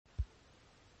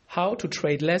How to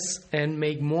trade less and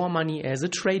make more money as a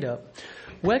trader.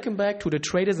 Welcome back to the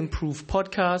Traders Improve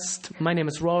podcast. My name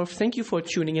is Rolf. Thank you for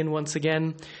tuning in once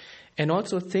again. And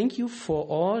also thank you for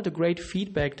all the great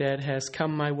feedback that has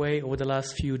come my way over the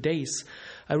last few days.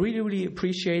 I really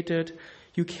appreciate it.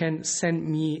 You can send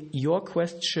me your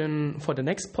question for the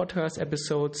next podcast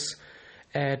episodes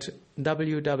at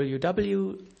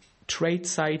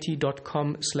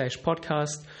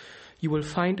www.tradesociety.com/podcast. You will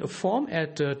find a form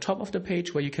at the top of the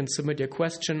page where you can submit your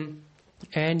question,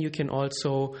 and you can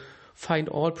also find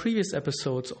all previous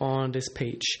episodes on this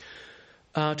page.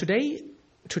 Today's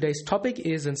topic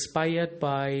is inspired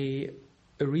by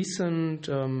a recent,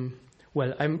 I'm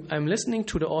listening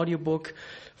to the audiobook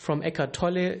from Eckhart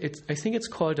Tolle. I think it's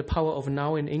called The Power of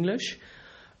Now in English.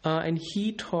 And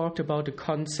he talked about the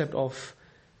concept of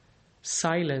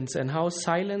silence and how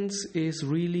silence is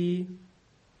really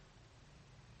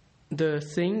the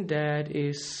thing that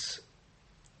is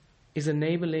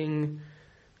enabling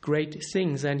great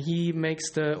things. And he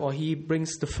brings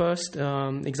the first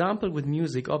example with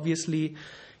music. Obviously,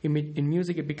 in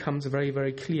music it becomes very,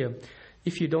 very clear.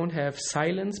 If you don't have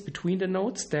silence between the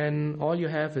notes, then all you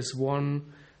have is one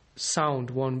sound,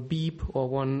 one beep,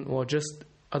 or just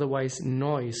otherwise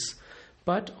noise.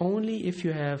 But only if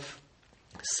you have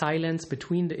silence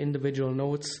between the individual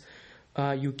notes,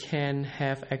 you can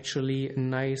have actually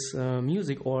nice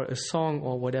music or a song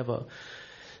or whatever.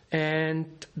 And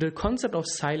the concept of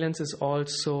silence is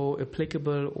also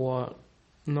applicable, or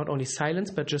not only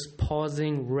silence, but just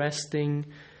pausing, resting,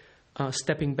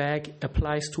 stepping back,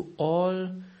 applies to all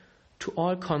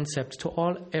concepts, to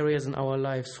all areas in our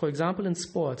lives. For example, in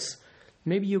sports,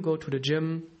 maybe you go to the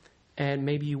gym and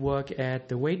maybe you work at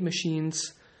the weight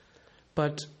machines,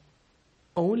 but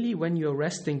only when you're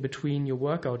resting between your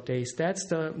workout days, that's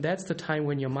the time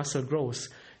when your muscle grows.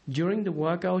 During the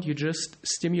workout, you just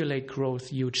stimulate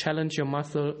growth. You challenge your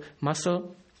muscle.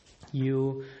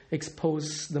 You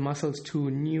expose the muscles to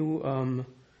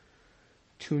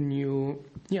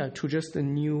just a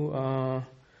new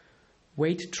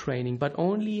weight training. But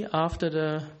only after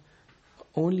the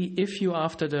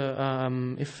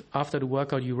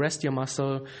workout you rest your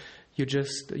muscle,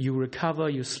 you recover,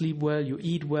 you sleep well, you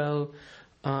eat well.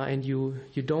 And you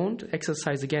don't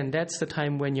exercise again. That's the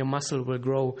time when your muscle will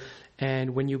grow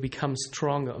and when you become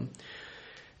stronger.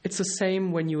 It's the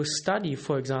same when you study,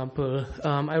 for example.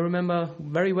 I remember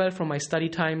very well from my study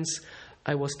times,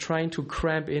 I was trying to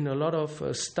cramp in a lot of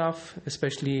stuff,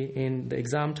 especially in the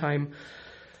exam time.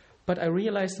 But I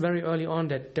realized very early on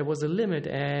that there was a limit,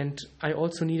 and I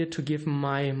also needed to give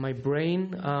my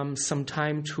brain some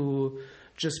time to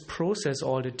just process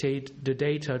all the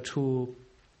data,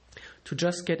 to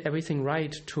just get everything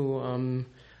right, to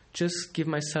just give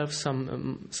myself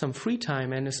some free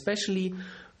time. And especially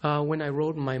when I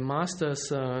wrote my master's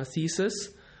thesis,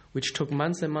 which took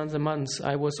months and months and months,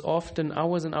 I was often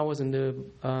hours and hours in the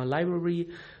library,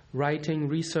 writing,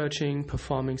 researching,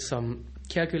 performing some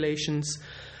calculations.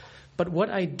 But what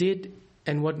I did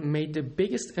and what made the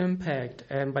biggest impact,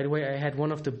 and by the way, I had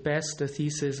one of the best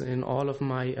theses in all of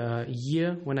my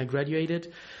year when I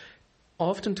graduated.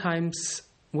 Oftentimes,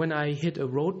 when I hit a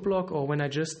roadblock or when I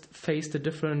just faced a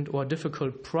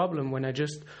difficult problem, when I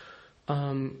just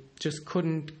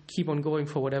couldn't keep on going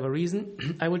for whatever reason,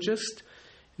 I would just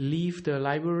leave the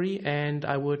library and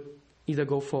I would either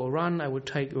go for a run.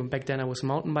 Back then I was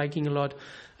mountain biking a lot.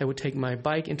 I would take my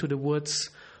bike into the woods,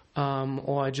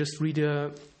 or I just read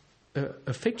a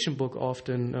fiction book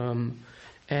often,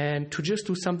 and to just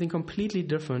do something completely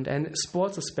different. And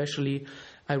sports especially,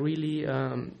 I really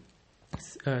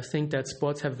think that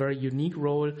sports have a very unique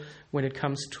role when it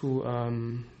comes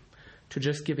to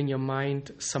just giving your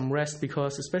mind some rest,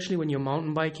 because especially when you're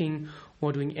mountain biking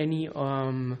or doing any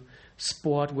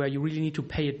sport where you really need to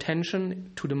pay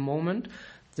attention to the moment,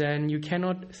 then you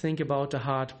cannot think about the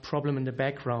hard problem in the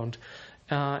background.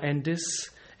 And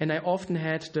I often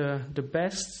had the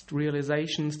best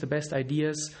realizations, the best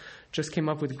ideas, just came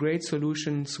up with great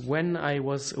solutions when I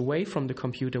was away from the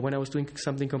computer, when I was doing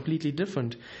something completely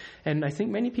different. And I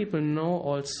think many people know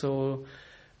also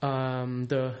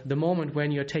the moment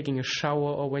when you're taking a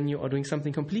shower or when you are doing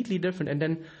something completely different, and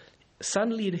then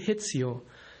suddenly it hits you,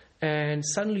 and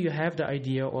suddenly you have the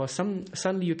idea, or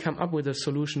suddenly you come up with a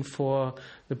solution for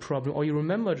the problem, or you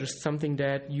remember just something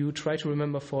that you try to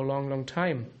remember for a long, long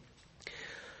time.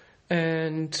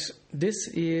 And this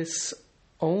is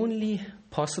only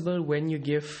possible when you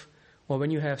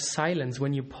have silence,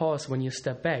 when you pause, when you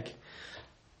step back.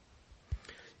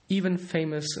 Even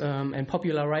famous and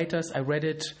popular writers, I read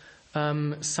it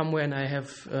somewhere, and I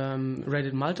have read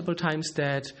it multiple times,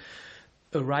 that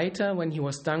a writer, when he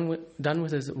was done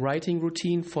with his writing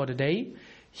routine for the day,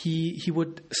 he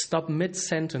would stop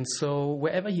mid-sentence. So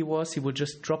wherever he was, he would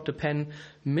just drop the pen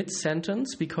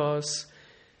mid-sentence, because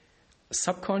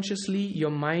subconsciously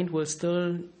your mind will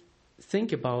still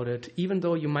think about it, even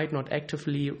though you might not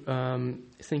actively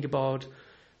think about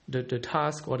the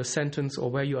task or the sentence or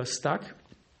where you are stuck.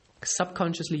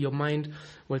 Subconsciously your mind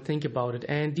will think about it.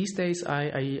 And these days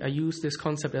I use this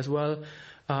concept as well.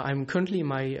 I'm currently in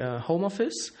my home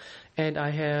office, and I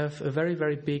have a very,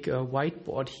 very big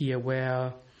whiteboard here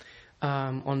where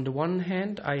on the one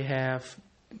hand I have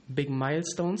big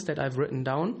milestones that I've written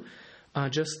down,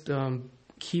 just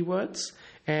keywords,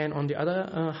 and on the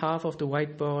other half of the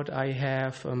whiteboard I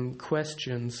have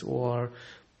questions, or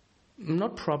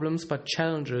not problems but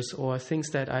challenges, or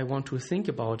things that I want to think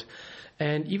about.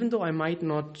 And even though I might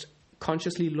not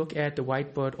consciously look at the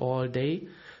whiteboard all day,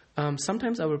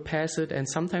 sometimes I will pass it, and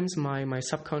sometimes my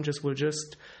subconscious will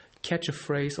just catch a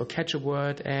phrase or catch a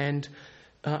word. And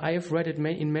I have read it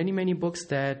in many, many books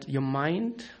that your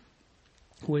mind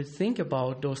will think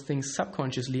about those things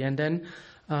subconsciously. And then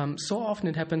so often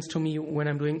it happens to me when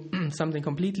I'm doing something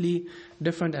completely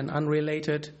different and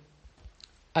unrelated.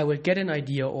 I will get an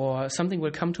idea or something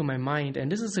will come to my mind,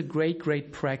 and this is a great,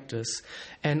 great practice.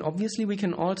 And obviously we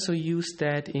can also use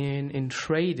that in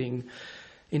trading.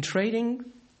 In trading,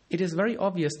 it is very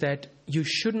obvious that you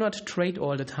should not trade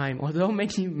all the time. Although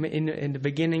maybe in the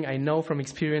beginning, I know from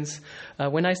experience,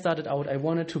 when I started out, I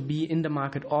wanted to be in the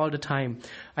market all the time.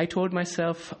 I told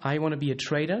myself I want to be a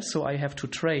trader, so I have to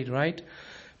trade, right?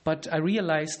 But I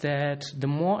realized that the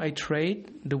more I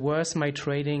trade, the worse my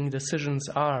trading decisions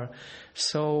are.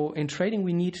 So in trading,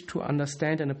 we need to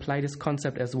understand and apply this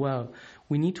concept as well.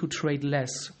 We need to trade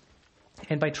less.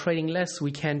 And by trading less,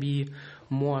 we can be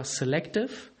more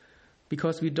selective,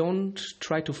 because we don't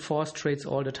try to force trades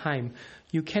all the time.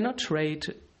 You cannot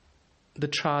trade the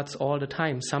charts all the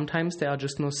time. Sometimes there are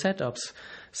just no setups.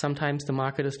 Sometimes the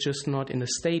market is just not in a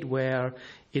state where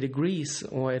it agrees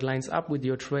or it lines up with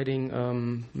your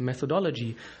trading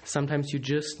methodology. Sometimes you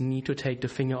just need to take the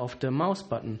finger off the mouse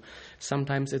button.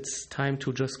 Sometimes it's time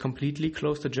to just completely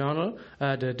close the journal,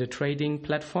 the trading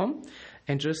platform,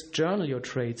 and just journal your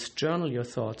trades, journal your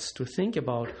thoughts, to think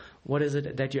about what is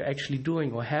it that you're actually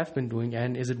doing or have been doing,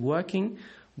 and is it working?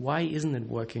 Why isn't it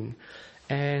working?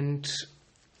 And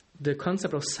the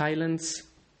concept of silence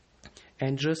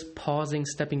and just pausing,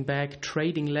 stepping back,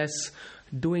 trading less,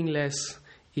 doing less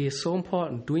is so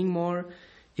important. Doing more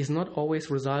is not always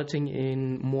resulting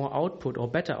in more output or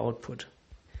better output.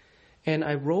 And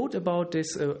I wrote about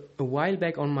this a while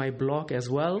back on my blog as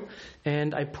well,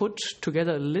 and I put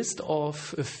together a list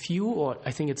of a few, or I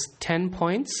think it's 10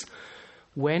 points,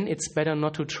 when it's better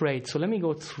not to trade. So let me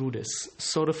go through this.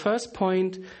 So the first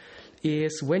point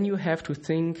is when you have to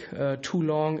think too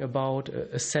long about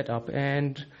a setup.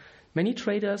 And many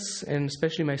traders, and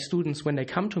especially my students, when they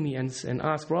come to me and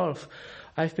ask, Rolf,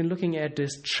 I've been looking at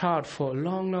this chart for a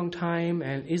long, long time,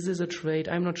 and is this a trade?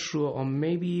 I'm not sure, or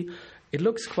maybe it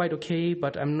looks quite okay,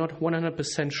 but I'm not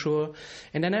 100% sure.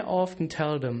 And then I often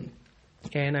tell them,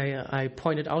 and I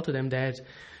pointed out to them, that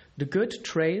the good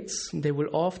trades, they will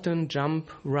often jump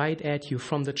right at you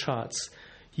from the charts.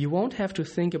 You won't have to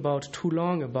think about too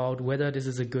long about whether this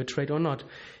is a good trade or not.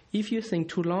 If you think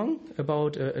too long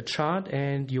about a chart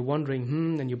and you're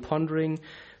wondering, and you're pondering,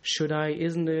 should I,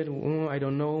 isn't it, I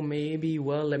don't know, maybe,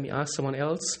 well, let me ask someone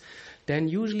else, then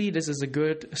usually this is a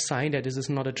good sign that this is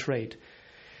not a trade.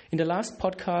 In the last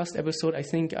podcast episode, I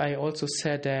think I also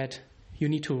said that you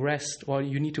need to rest, or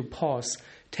you need to pause,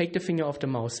 take the finger off the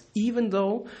mouse. Even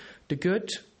though the good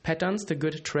patterns, the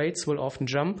good trades will often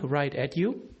jump right at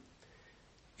you,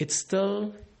 it's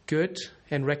still good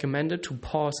and recommended to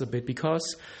pause a bit,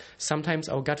 because sometimes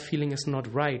our gut feeling is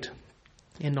not right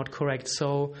and not correct.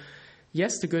 So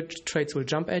yes, the good trades will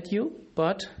jump at you,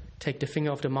 but take the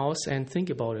finger off the mouse and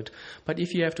think about it. But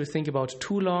if you have to think about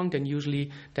too long, then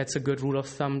usually that's a good rule of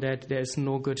thumb that there is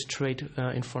no good trade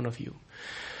in front of you.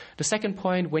 The second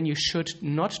point, when you should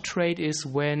not trade, is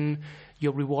when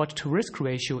your reward to risk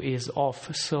ratio is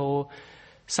off. So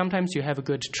sometimes you have a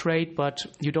good trade, but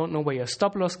you don't know where your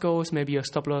stop loss goes. Maybe your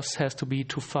stop loss has to be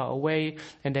too far away,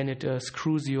 and then it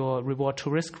screws your reward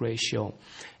to risk ratio.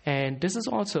 And this is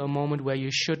also a moment where you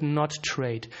should not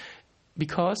trade,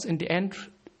 because in the end,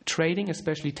 trading,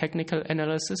 especially technical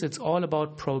analysis, it's all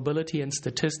about probability and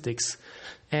statistics.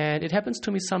 And it happens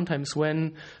to me sometimes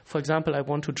when, for example, I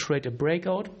want to trade a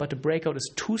breakout, but the breakout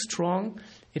is too strong,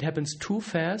 it happens too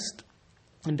fast,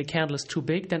 and the candle is too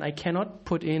big, then I cannot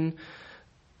put in,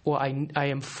 or I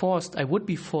would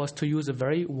be forced to use a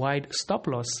very wide stop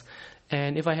loss.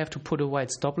 And if I have to put a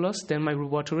wide stop loss, then my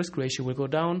reward to risk ratio will go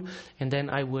down, and then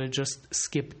I will just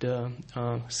skip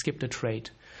the trade.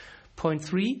 Point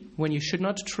 3, when you should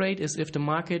not trade, is if the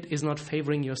market is not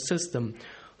favoring your system.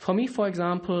 For me, for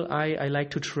example, I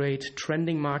like to trade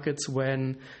trending markets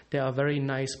when there are very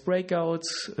nice breakouts,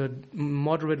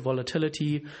 moderate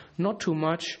volatility, not too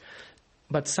much.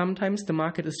 But sometimes the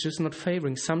market is just not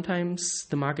favoring. Sometimes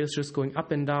the market is just going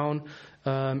up and down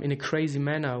in a crazy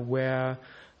manner where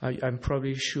I'm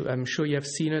sure you have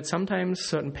seen it. Sometimes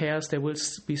certain pairs, they will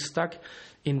be stuck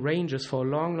in ranges for a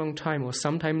long, long time. Or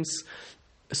sometimes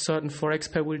a certain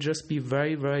Forex pair will just be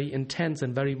very, very intense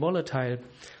and very volatile.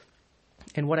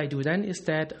 And what I do then is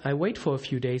that I wait for a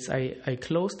few days. I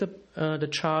close the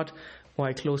chart, or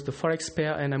I close the Forex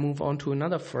pair, and I move on to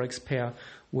another Forex pair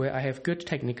where I have good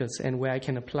technicals and where I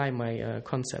can apply my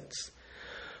concepts.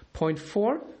 Point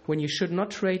 4, when you should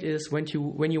not trade, is when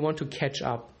you want to catch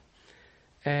up.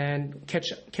 And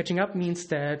catching up means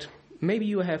that maybe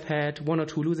you have had 1 or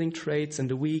 2 losing trades in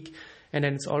the week, and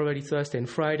then it's already Thursday and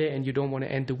Friday, and you don't want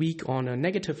to end the week on a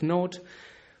negative note.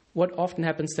 What often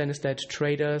happens then is that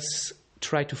traders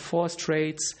try to force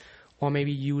trades, or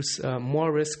maybe use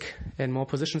more risk and more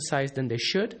position size than they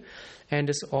should. And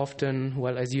this often,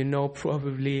 well, as you know,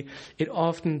 probably, it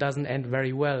often doesn't end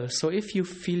very well. So if you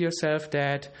feel yourself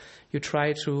that you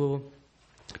try to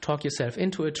talk yourself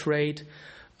into a trade,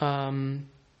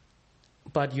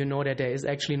 but you know that there is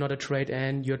actually not a trade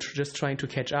and you're just trying to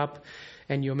catch up,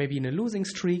 and you're maybe in a losing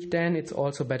streak, then it's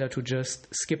also better to just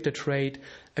skip the trade,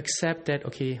 accept that,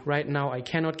 okay, right now I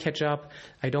cannot catch up,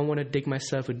 I don't want to dig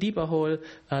myself a deeper hole,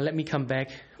 let me come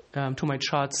back to my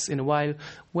charts in a while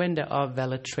when there are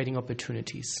valid trading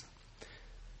opportunities.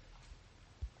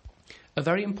 A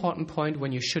very important point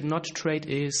when you should not trade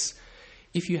is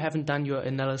if you haven't done your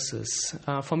analysis.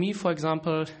 For me, for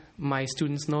example, my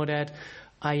students know that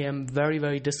I am very,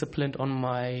 very disciplined on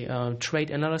my trade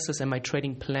analysis and my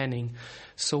trading planning.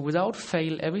 So without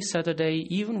fail, every Saturday,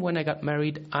 even when I got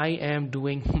married, I am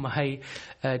doing my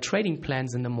trading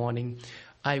plans in the morning.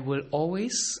 I will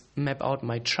always map out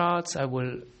my charts. I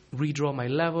will redraw my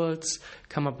levels,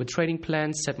 come up with trading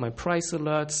plans, set my price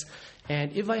alerts.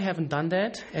 And if I haven't done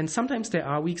that, and sometimes there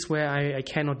are weeks where I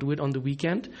cannot do it on the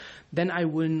weekend, then I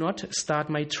will not start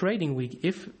my trading week.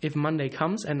 If Monday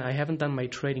comes and I haven't done my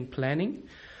trading planning,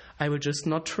 I will just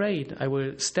not trade. I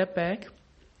will step back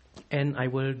and I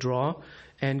will draw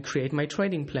and create my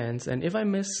trading plans. And if I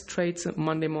miss trades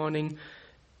Monday morning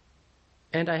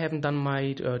and I haven't done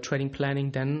my trading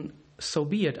planning, then so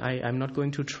be it. I'm not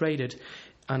going to trade it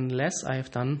unless I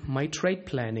have done my trade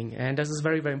planning. And this is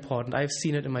very, very important. I've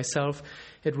seen it in myself.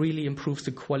 It really improves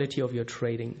the quality of your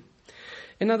trading.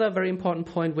 Another very important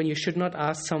point when you should not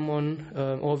ask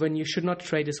someone or when you should not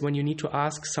trade is when you need to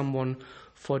ask someone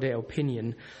for their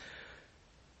opinion.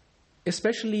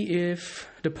 Especially if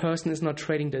the person is not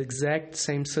trading the exact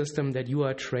same system that you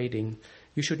are trading.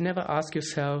 You should never ask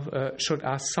yourself, should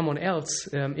ask someone else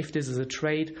if this is a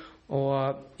trade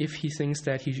or if he thinks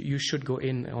that you should go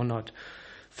in or not.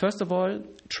 First of all,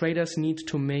 traders need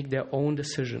to make their own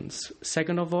decisions.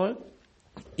 Second of all,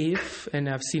 and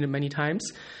I've seen it many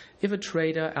times, if a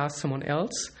trader asks someone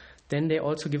else, then they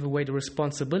also give away the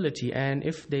responsibility. And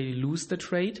if they lose the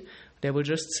trade, they will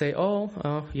just say,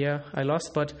 yeah, I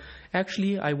lost, but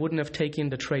actually I wouldn't have taken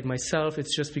the trade myself.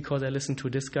 It's just because I listened to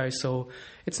this guy, so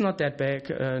it's not that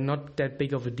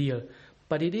big of a deal.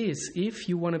 But it is. If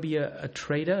you want to be a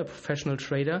trader, a professional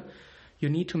trader, you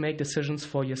need to make decisions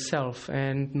for yourself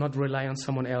and not rely on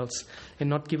someone else and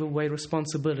not give away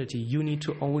responsibility. You need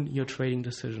to own your trading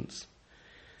decisions.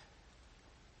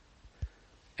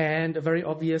 And a very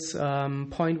obvious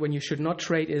point when you should not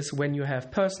trade is when you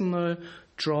have personal,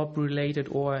 job-related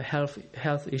or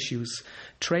health issues.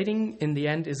 Trading, in the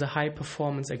end, is a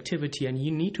high-performance activity, and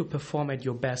you need to perform at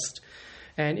your best.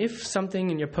 And if something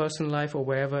in your personal life or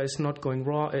wherever is not going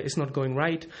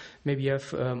right, maybe you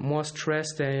have more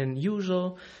stress than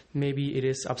usual, maybe it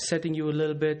is upsetting you a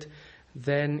little bit,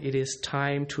 then it is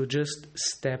time to just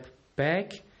step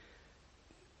back,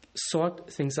 sort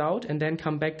things out, and then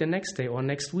come back the next day or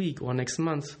next week or next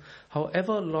month,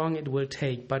 however long it will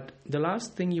take. But the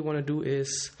last thing you want to do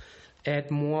is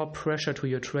add more pressure to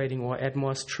your trading or add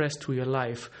more stress to your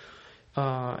life.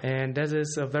 And that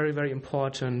is a very, very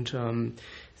important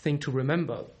thing to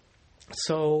remember.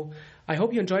 So I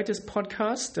hope you enjoyed this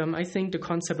podcast. I think the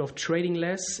concept of trading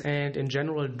less and in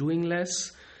general doing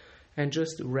less and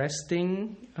just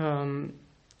resting and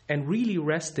really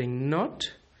resting, not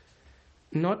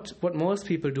what most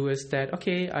people do is that,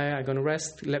 okay, I'm going to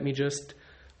rest, let me just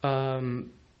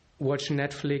watch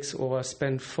Netflix or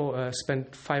spend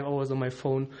 5 hours on my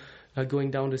phone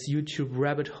going down this YouTube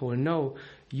rabbit hole. No,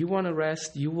 you want to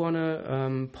rest, you want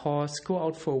to pause, go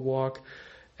out for a walk.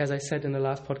 As I said in the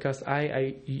last podcast,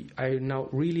 I now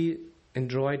really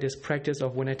enjoy this practice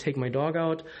of when I take my dog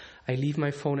out, I leave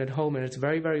my phone at home, and it's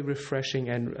very, very refreshing,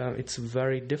 and it's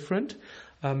very different.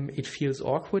 It feels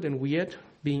awkward and weird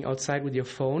being outside with your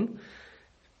phone,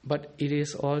 but it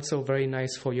is also very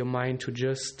nice for your mind to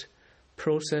just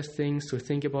process things, to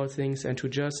think about things, and to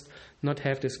just not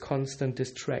have this constant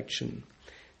distraction.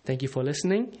 Thank you for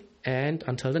listening, and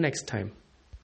until the next time.